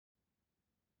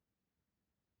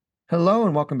Hello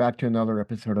and welcome back to another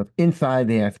episode of Inside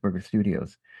the Asperger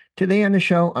Studios. Today on the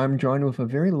show, I'm joined with a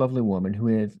very lovely woman who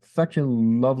has such a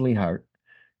lovely heart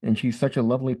and she's such a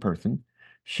lovely person.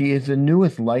 She is the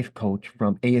newest life coach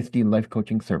from ASD Life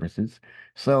Coaching Services.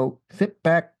 So sit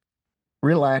back,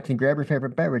 relax, and grab your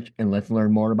favorite beverage and let's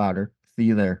learn more about her. See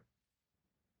you there.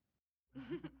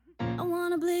 I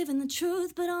wanna believe in the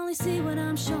truth, but only see what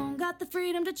I'm shown. Got the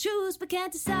freedom to choose, but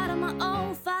can't decide on my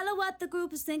own. Follow what the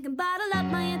group is thinking, bottle up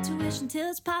my intuition till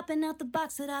it's popping out the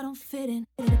box that I don't fit in.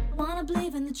 I wanna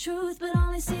believe in the truth, but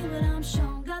only see what I'm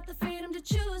shown. Got the freedom to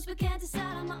choose, but can't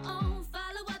decide on my own.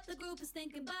 Follow what the group is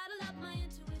thinking, bottle up my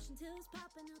intuition till it's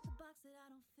popping out the box that I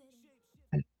don't fit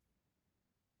in.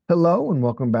 Hello and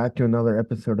welcome back to another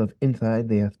episode of Inside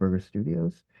the Asperger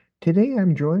Studios. Today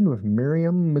I'm joined with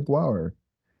Maryam Mogawer.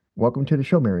 Welcome to the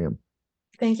show, Maryam.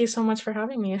 Thank you so much for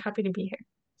having me. Happy to be here.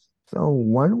 So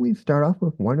why don't we start off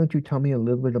with why don't you tell me a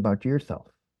little bit about yourself?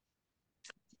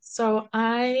 So,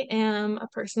 I am a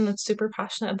person that's super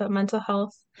passionate about mental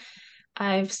health.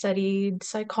 I've studied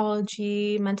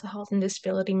psychology, mental health, and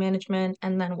disability management,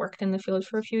 and then worked in the field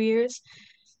for a few years.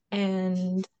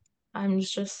 And I'm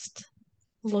just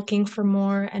looking for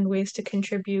more and ways to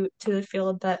contribute to the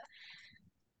field that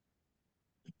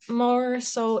more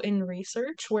so in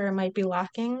research where it might be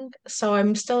lacking. So,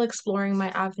 I'm still exploring my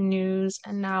avenues,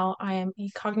 and now I am a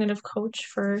cognitive coach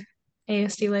for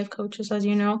ASD life coaches, as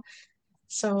you know.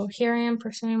 So here I am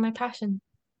pursuing my passion.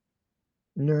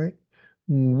 All right.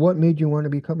 What made you want to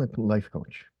become a life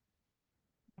coach?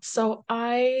 So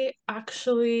I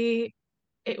actually,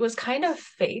 it was kind of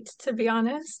fate, to be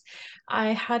honest.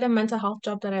 I had a mental health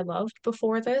job that I loved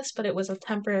before this, but it was a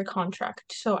temporary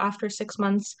contract. So after 6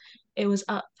 months, it was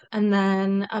up. And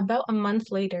then about a month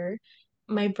later,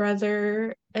 my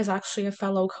brother is actually a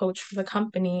fellow coach for the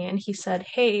company, and he said,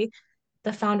 "Hey,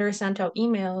 the founder sent out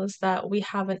emails that we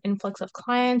have an influx of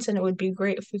clients and it would be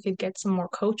great if we could get some more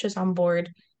coaches on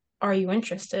board. Are you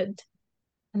interested?"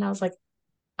 And I was like,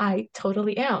 I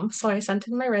totally am. So I sent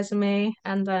in my resume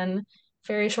and then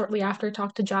very shortly after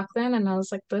talked to Jacqueline and I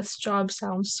was like, this job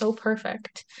sounds so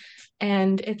perfect.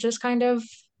 And it just kind of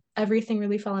everything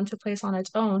really fell into place on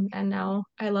its own. And now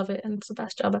I love it and it's the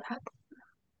best job I've had.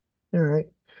 All right.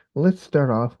 Let's start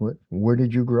off with where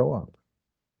did you grow up?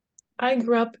 I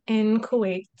grew up in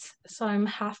Kuwait, so I'm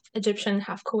half Egyptian,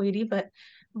 half Kuwaiti, but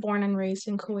born and raised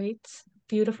in Kuwait.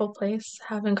 Beautiful place.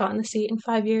 Haven't gotten to see it in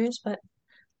 5 years, but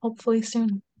hopefully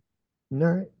soon. All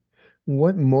right.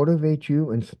 What motivates you,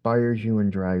 inspires you,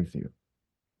 and drives you?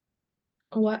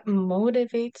 What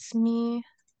motivates me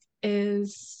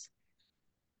is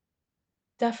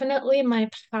definitely my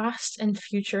past and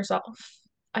future self.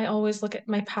 I always look at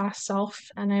my past self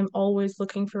and I'm always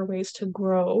looking for ways to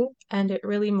grow, and it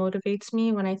really motivates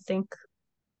me when I think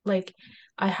like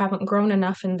I haven't grown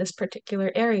enough in this particular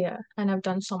area and I've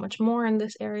done so much more in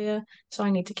this area, so I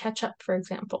need to catch up, for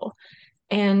example.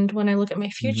 And when I look at my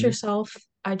future Hmm. self,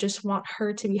 I just want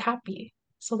her to be happy.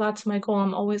 So that's my goal.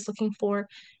 I'm always looking for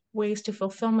ways to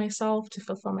fulfill myself, to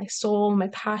fulfill my soul, my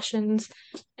passions,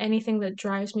 anything that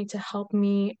drives me to help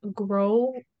me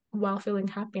grow while feeling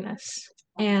happiness.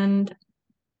 And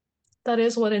that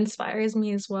is what inspires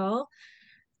me as well.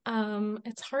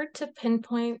 It's hard to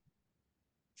pinpoint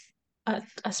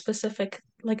a specific,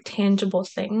 like, tangible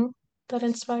thing that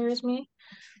inspires me.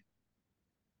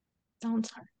 Sounds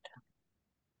hard.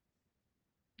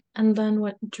 And then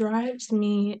what drives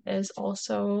me is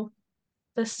also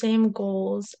the same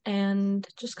goals and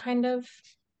just kind of,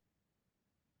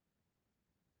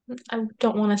 I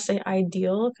don't want to say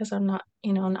ideal because I'm not,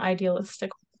 an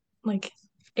idealistic, like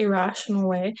irrational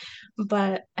way,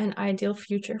 but an ideal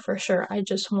future for sure. I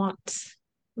just want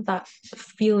that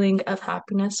feeling of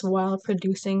happiness while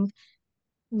producing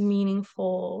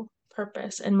meaningful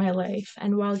purpose in my life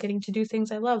and while getting to do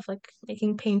things I love, like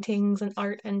making paintings and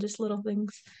art and just little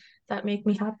things that make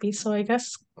me happy. So I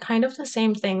guess kind of the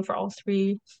same thing for all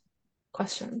three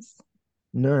questions.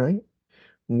 All right.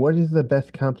 What is the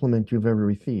best compliment you've ever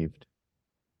received?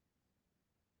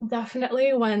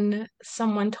 Definitely when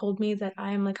someone told me that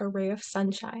I am like a ray of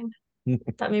sunshine.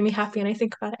 That made me happy and I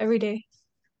think about it every day.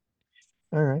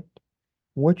 All right.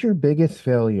 What's your biggest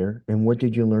failure and what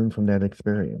did you learn from that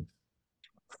experience?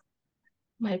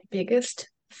 My biggest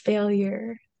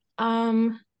failure.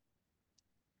 Um,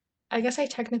 I guess I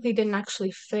technically didn't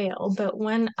actually fail, but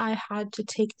when I had to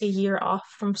take a year off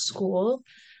from school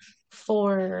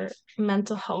for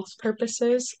mental health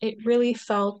purposes, it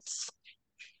felt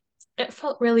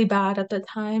really bad at the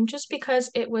time just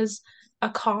because it was a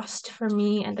cost for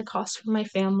me and a cost for my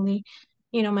family.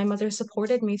 My mother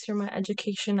supported me through my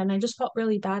education and I just felt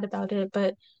really bad about it,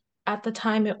 but at the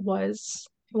time it was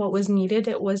what was needed.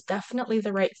 It was definitely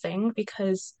the right thing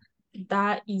because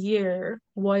that year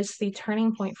was the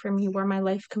turning point for me where my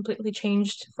life completely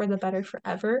changed for the better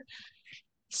forever.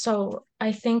 So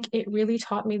I think it really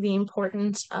taught me the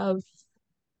importance of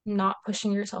not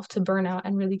pushing yourself to burnout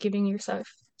and really giving yourself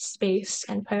space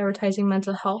and prioritizing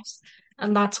mental health.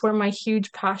 And that's where my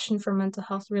huge passion for mental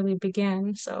health really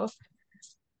began. So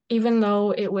even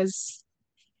though it was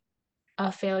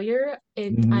a failure,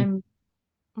 Hmm. I'm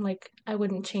like, I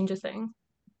wouldn't change a thing.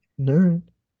 All right.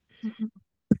 Mhm.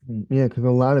 Yeah, because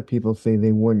a lot of people say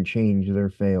they wouldn't change their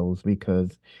fails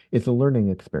because it's a learning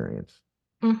experience.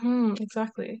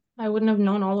 Exactly. I wouldn't have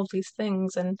known all of these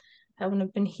things and I wouldn't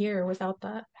have been here without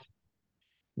that.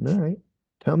 All right.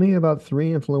 Tell me about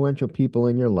three influential people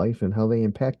in your life and how they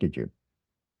impacted you.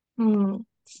 Hmm.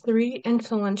 Three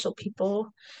influential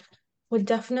people would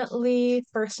definitely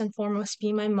first and foremost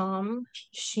be my mom.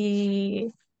 She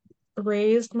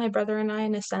raised my brother and I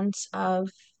in a sense of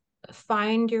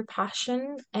find your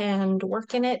passion and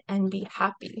work in it and be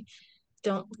happy.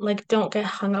 Don't get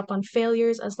hung up on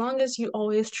failures as long as you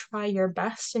always try your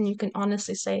best and you can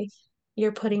honestly say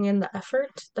you're putting in the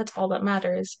effort. That's all that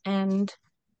matters. And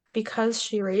because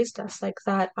she raised us like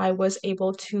that, I was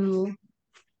able to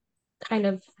kind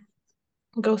of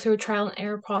go through a trial and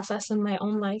error process in my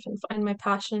own life and find my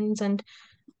passions. And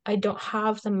I don't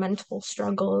have the mental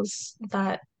struggles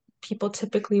that people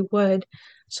typically would.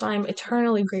 So I'm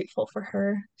eternally grateful for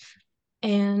her.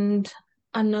 And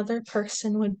another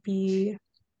person would be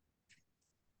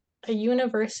a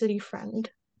university friend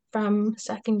from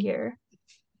second year.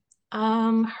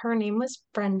 Her name was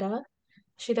Brenda.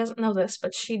 She doesn't know this,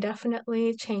 but she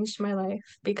definitely changed my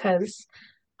life because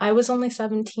I was only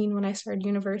 17 when I started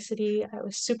university. I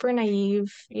was super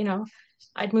naive,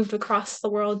 I'd moved across the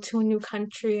world to a new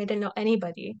country. I didn't know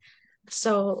anybody.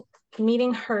 So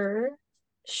meeting her,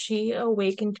 she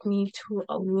awakened me to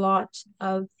a lot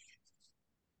of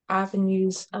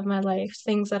avenues of my life,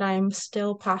 things that I'm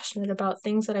still passionate about,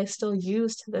 things that I still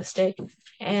use to this day.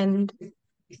 And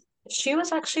she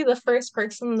was actually the first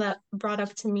person that brought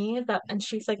up to me that, and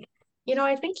she's like,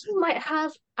 I think you might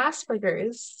have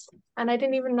Asperger's. And I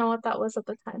didn't even know what that was at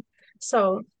the time.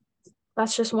 So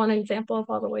that's just one example of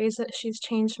all the ways that she's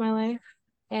changed my life.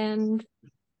 And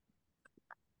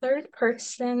third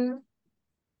person,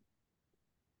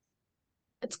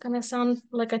 it's gonna sound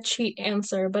like a cheat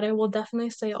answer, but I will definitely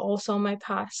say also my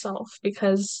past self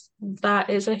because that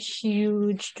is a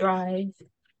huge drive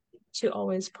to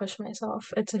always push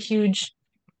myself. It's a huge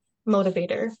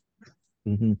motivator.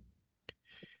 Hmm.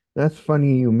 That's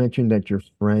funny you mentioned that your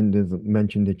friend is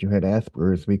mentioned that you had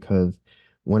Asperger's because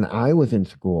when I was in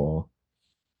school,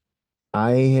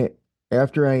 I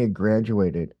after I had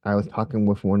graduated, I was talking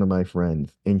with one of my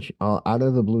friends, and out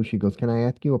of the blue, she goes, "Can I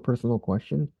ask you a personal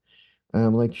question?" And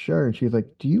I'm like, "Sure." And she's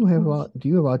like, do you have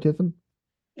autism?"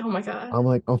 Oh my God. I'm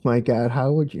like, "Oh my God,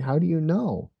 how do you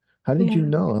know? How did you Yeah.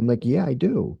 know?" I'm like, "Yeah, I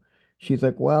do." She's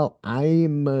like, "Well,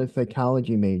 I'm a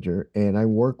psychology major and I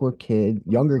work with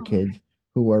younger kids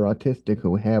who are autistic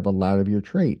who have a lot of your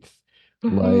traits,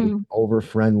 like Mm-hmm. over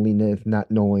friendliness,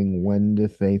 not knowing when to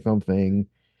say something,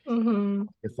 Mm-hmm.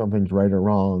 if something's right or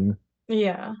wrong."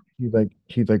 Yeah.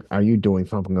 She's like, "Are you doing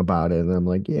something about it?" And I'm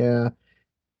like, "Yeah."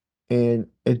 And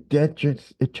it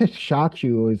just shocks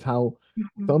you is how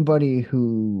Mm-hmm. somebody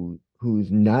who's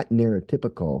not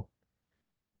neurotypical,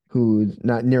 who's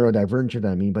not neurodivergent,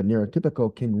 I mean, but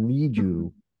neurotypical can read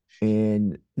you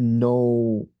and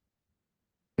know,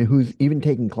 and who's even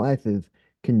taking classes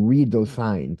can read those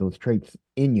signs, those traits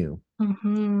in you.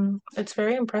 It's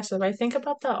very impressive. I think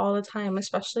about that all the time,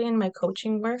 especially in my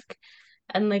coaching work.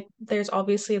 And like, there's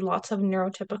obviously lots of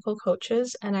neurotypical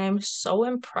coaches, and I am so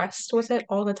impressed with it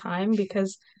all the time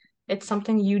because it's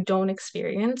something you don't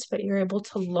experience, but you're able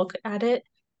to look at it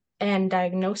and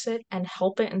diagnose it and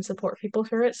help it and support people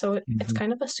through it. So it's Mhm.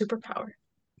 kind of a superpower.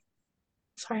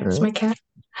 Sorry, All it's my right. cat.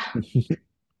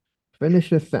 Finish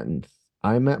this sentence.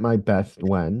 I'm at my best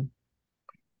when.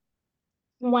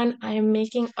 When I am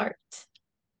making art.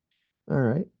 All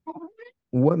right.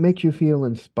 What makes you feel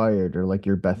inspired or like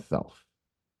your best self?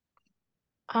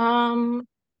 Um,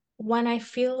 when I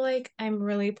feel like I'm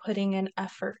really putting an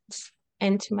effort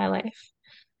into my life.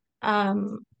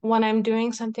 When I'm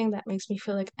doing something that makes me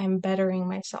feel like I'm bettering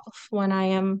myself, when I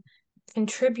am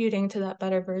contributing to that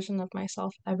better version of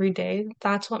myself every day,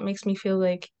 that's what makes me feel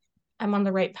like I'm on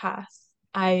the right path.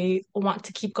 I want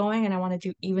to keep going and I want to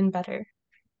do even better.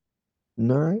 All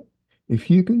right. If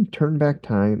you can turn back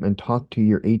time and talk to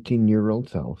your 18-year-old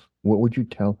self, what would you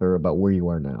tell her about where you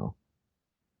are now?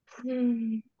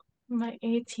 Hmm. My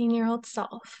 18-year-old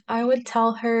self, I would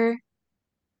tell her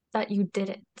that you did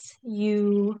it.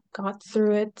 You got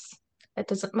through it. It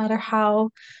doesn't matter how,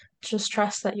 just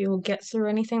trust that you will get through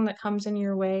anything that comes in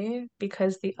your way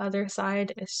because the other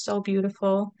side is so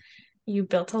beautiful. You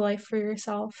built a life for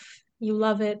yourself. You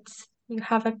love it. You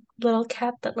have a little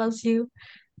cat that loves you.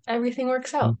 Everything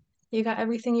works out. You got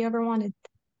everything you ever wanted.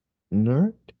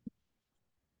 Nerd,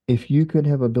 if you could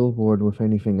have a billboard with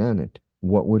anything on it,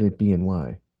 what would it be and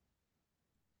why?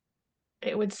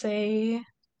 It would say,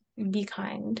 be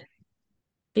kind.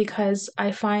 Because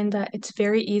I find that it's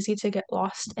very easy to get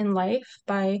lost in life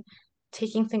by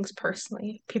taking things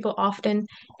personally. People often,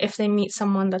 if they meet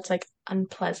someone that's like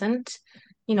unpleasant,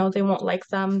 they won't like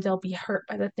them, they'll be hurt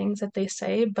by the things that they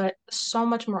say, but so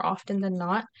much more often than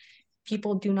not,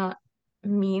 people do not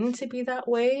mean to be that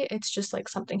way. It's just like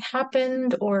something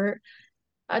happened or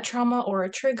a trauma or a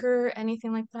trigger,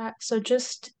 anything like that. So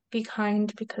just be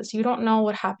kind because you don't know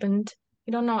what happened.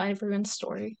 You don't know everyone's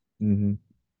story. Hmm.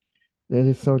 That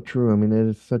is so true. I mean, that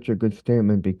is such a good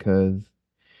statement because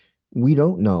we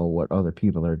don't know what other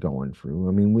people are going through.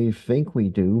 I mean, we think we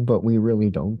do, but we really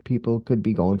don't. People could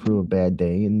be going through a bad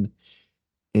day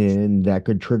and that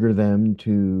could trigger them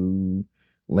to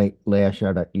lash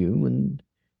out at you and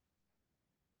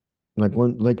like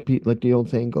the old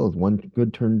saying goes, one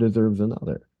good turn deserves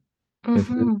another.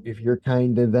 Mm-hmm. If you're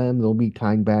kind to them, they'll be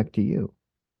kind back to you.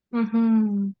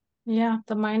 Mm-hmm. Yeah,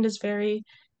 the mind is very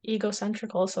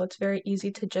egocentrical, so it's very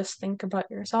easy to just think about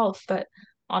yourself. But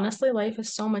honestly, life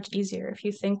is so much easier if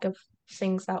you think of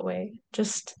things that way.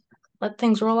 Just let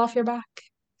things roll off your back.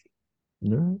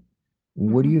 All right.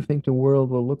 What do Hmm you think the world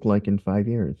will look like in 5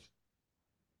 years?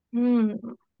 Hmm.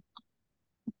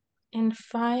 In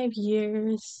 5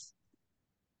 years,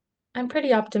 I'm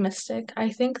pretty optimistic. I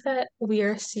think that we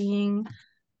are seeing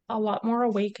a lot more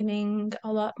awakening,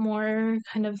 a lot more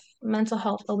kind of mental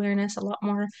health awareness, a lot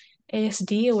more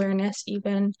ASD awareness,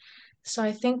 even. So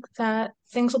I think that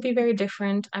things will be very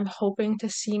different. I'm hoping to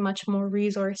see much more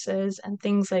resources and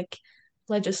things like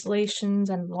legislations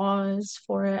and laws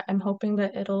for it. I'm hoping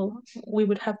that we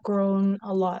would have grown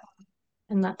a lot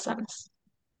in that sense.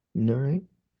 All right.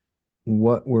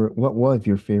 What was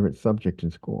your favorite subject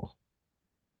in school?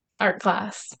 Art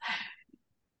class.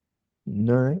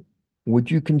 All right.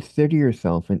 Would you consider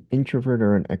yourself an introvert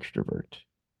or an extrovert?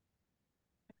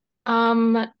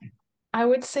 Um, I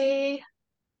would say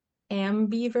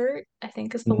ambivert, I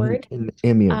think is the word. An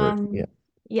ambiverted, Um, yeah.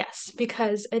 yes,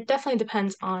 because it definitely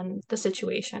depends on the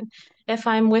situation. If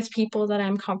I'm with people that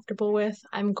I'm comfortable with,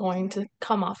 I'm going to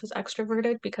come off as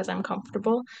extroverted because I'm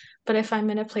comfortable. But if I'm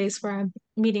in a place where I'm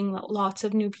meeting lots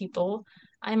of new people,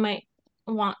 I might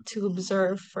want to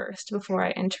observe first before I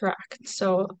interact.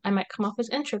 So I might come off as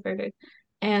introverted.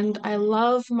 And I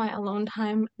love my alone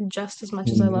time just as much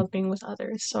as I Mhm. love being with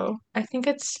others. So I think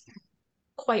it's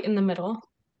quite in the middle.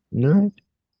 All right.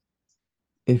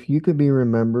 If you could be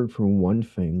remembered for one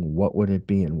thing, what would it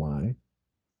be and why?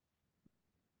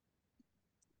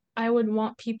 I would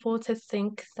want people to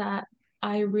think that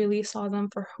I really saw them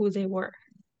for who they were.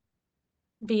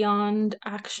 Beyond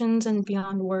actions and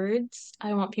beyond words,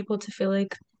 I want people to feel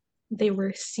like they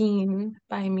were seen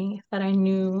by me, that I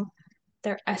knew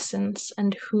their essence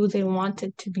and who they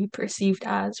wanted to be perceived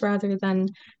as, rather than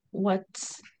what,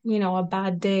 a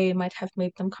bad day might have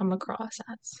made them come across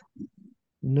as.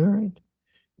 All right.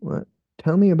 What?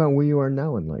 Tell me about where you are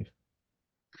now in life.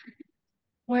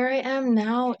 Where I am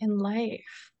now in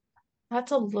life,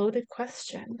 that's a loaded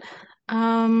question.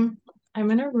 Um, I'm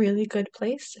in a really good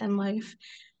place in life.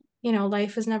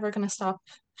 Life is never going to stop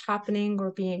happening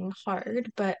or being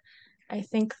hard, but I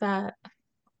think that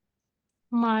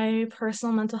my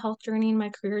personal mental health journey and my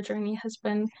career journey has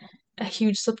been a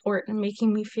huge support in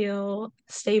making me feel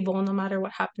stable no matter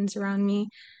what happens around me.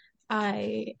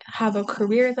 I have a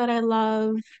career that I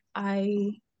love.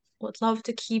 I would love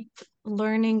to keep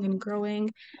learning and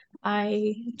growing.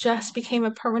 I just became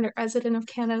a permanent resident of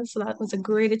Canada, so that was a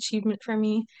great achievement for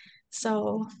me.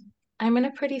 So I'm in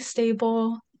a pretty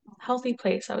stable, healthy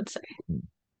place, I would say.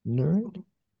 All right.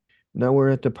 Now we're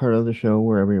at the part of the show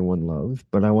where everyone loves,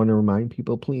 but I want to remind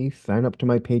people, please sign up to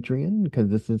my Patreon because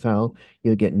this is how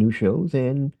you'll get new shows,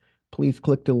 and please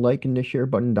click the like and the share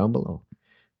button down below.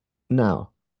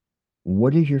 Now,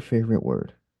 what is your favorite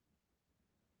word?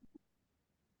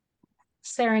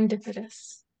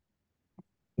 Serendipitous.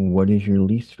 What is your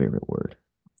least favorite word?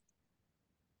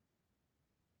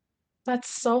 That's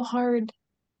so hard.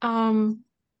 Um,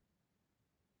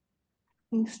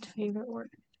 Least favorite word.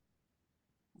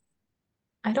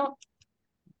 I don't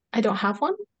I don't have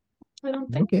one, I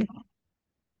don't think. Okay.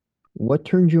 What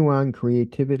turns you on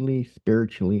creatively,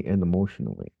 spiritually, and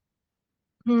emotionally?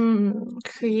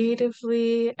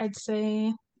 Creatively, I'd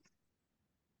say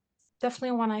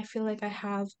definitely when I feel like I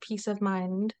have peace of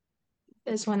mind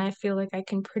is when I feel like I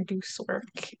can produce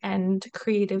work and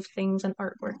creative things and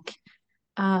artwork.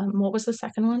 What was the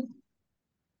second one?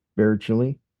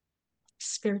 Spiritually,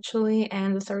 Spiritually,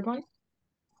 and the third one?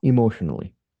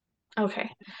 emotionally. Okay.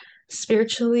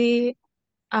 Spiritually,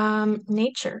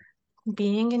 nature.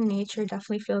 Being in nature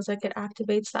definitely feels like it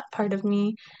activates that part of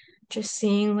me. Just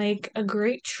seeing like a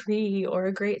great tree or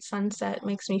a great sunset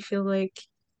makes me feel like,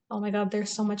 oh my God, there's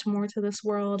so much more to this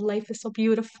world. Life is so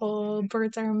beautiful.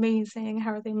 Birds are amazing.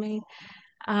 How are they made?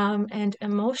 And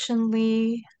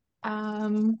emotionally,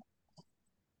 um,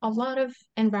 a lot of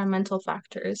environmental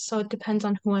factors. So it depends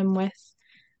on who I'm with,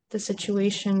 the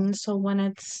situation. So when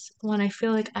I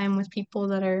feel like I'm with people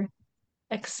that are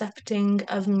accepting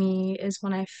of me is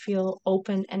when I feel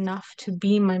open enough to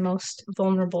be my most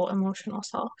vulnerable emotional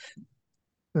self.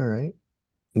 All right.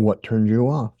 What turned you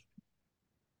off?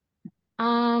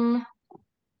 Um,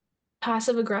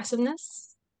 Passive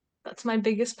aggressiveness. That's my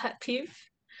biggest pet peeve.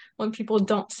 When people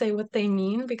don't say what they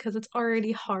mean because it's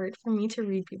already hard for me to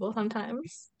read people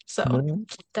sometimes. So, No.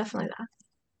 definitely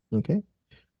that. Okay.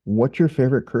 What's your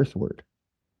favorite curse word?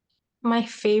 My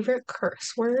favorite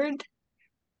curse word.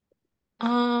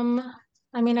 Um,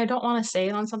 I mean, I don't want to say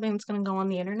it on something that's going to go on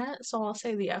the internet, so I'll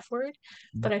say the F word,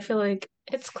 but I feel like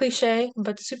it's cliche,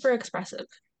 but super expressive.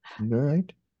 All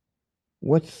right.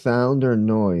 What sound or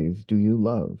noise do you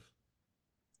love?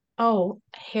 Oh,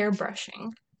 hair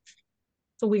brushing.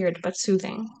 It's weird, but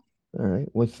soothing. All right.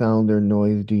 What sound or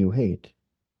noise do you hate?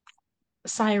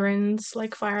 Sirens,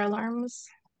 like fire alarms.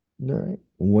 All right.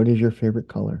 What is your favorite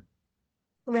color?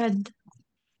 Red,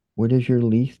 What is your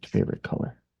least favorite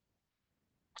color?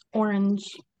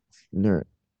 orange. All right.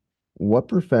 What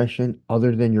profession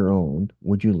other than your own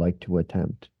would you like to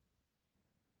attempt?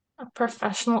 A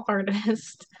professional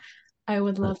artist. I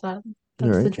would All love that.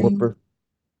 That's the right. dream.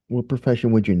 What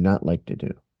profession would you not like to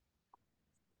do?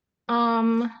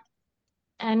 Um,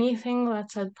 Anything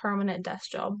that's a permanent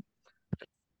desk job.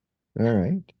 All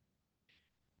right.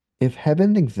 If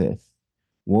heaven exists,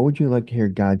 what would you like to hear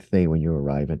God say when you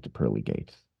arrive at the pearly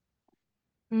gates?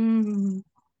 Mm,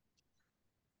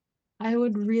 I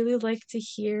would really like to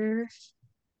hear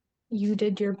you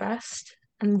did your best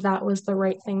and that was the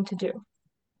right thing to do.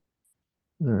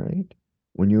 All right.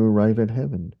 When you arrive at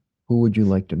heaven, who would you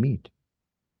like to meet?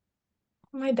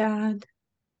 My dad.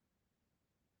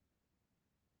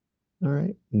 All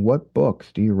right. What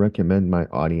books do you recommend my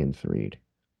audience read?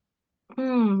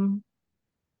 Hmm.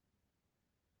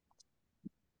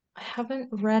 I haven't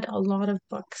read a lot of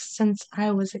books since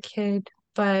I was a kid,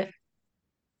 but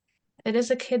it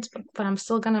is a kid's book, but I'm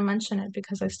still gonna mention it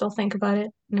because I still think about it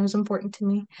and it was important to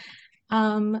me.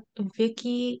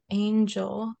 Vicky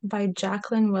Angel by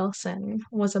Jacqueline Wilson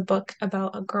was a book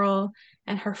about a girl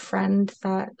and her friend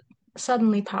that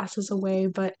suddenly passes away,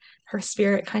 but her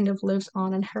spirit kind of lives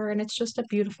on in her, and it's just a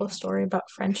beautiful story about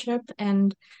friendship.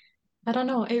 And I don't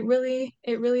know, it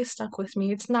really stuck with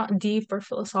me. It's not deep or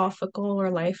philosophical or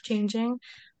life-changing,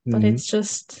 but Hmm. it's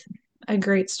just a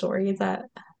great story that,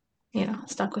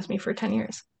 stuck with me for 10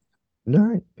 years. All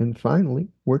right. And finally,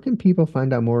 where can people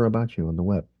find out more about you on the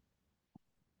web?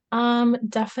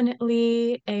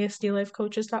 Definitely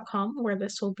asdlifecoaches.com where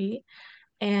this will be.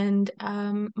 And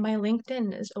my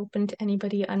LinkedIn is open to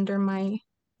anybody under my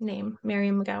name,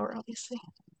 Maryam Mogawer, obviously.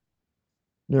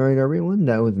 All right, everyone.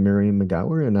 That was Maryam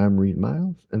Mogawer, and I'm Reed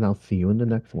Miles, and I'll see you in the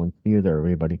next one. See you there,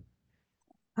 everybody.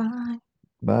 Bye.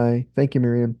 Bye. Thank you,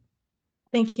 Miriam.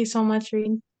 Thank you so much,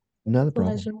 Reed. Not a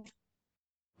problem. Pleasure.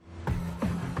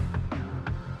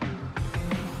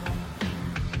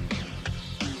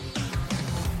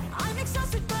 I'm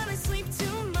exhausted, but I sleep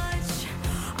too much.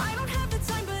 I don't have the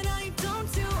time, but I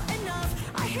don't do enough.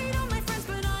 I hate all my friends,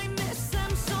 but I miss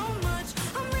them so much.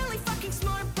 I'm really fucking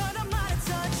smart, but I'm out of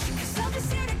touch. Cause I'm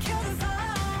just here to kill the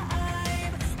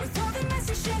vibe with all the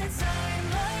messy shit inside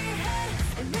my head.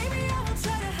 And maybe I will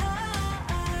try to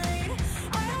hide.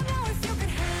 I don't know if you can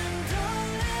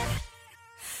handle it.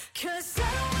 Cause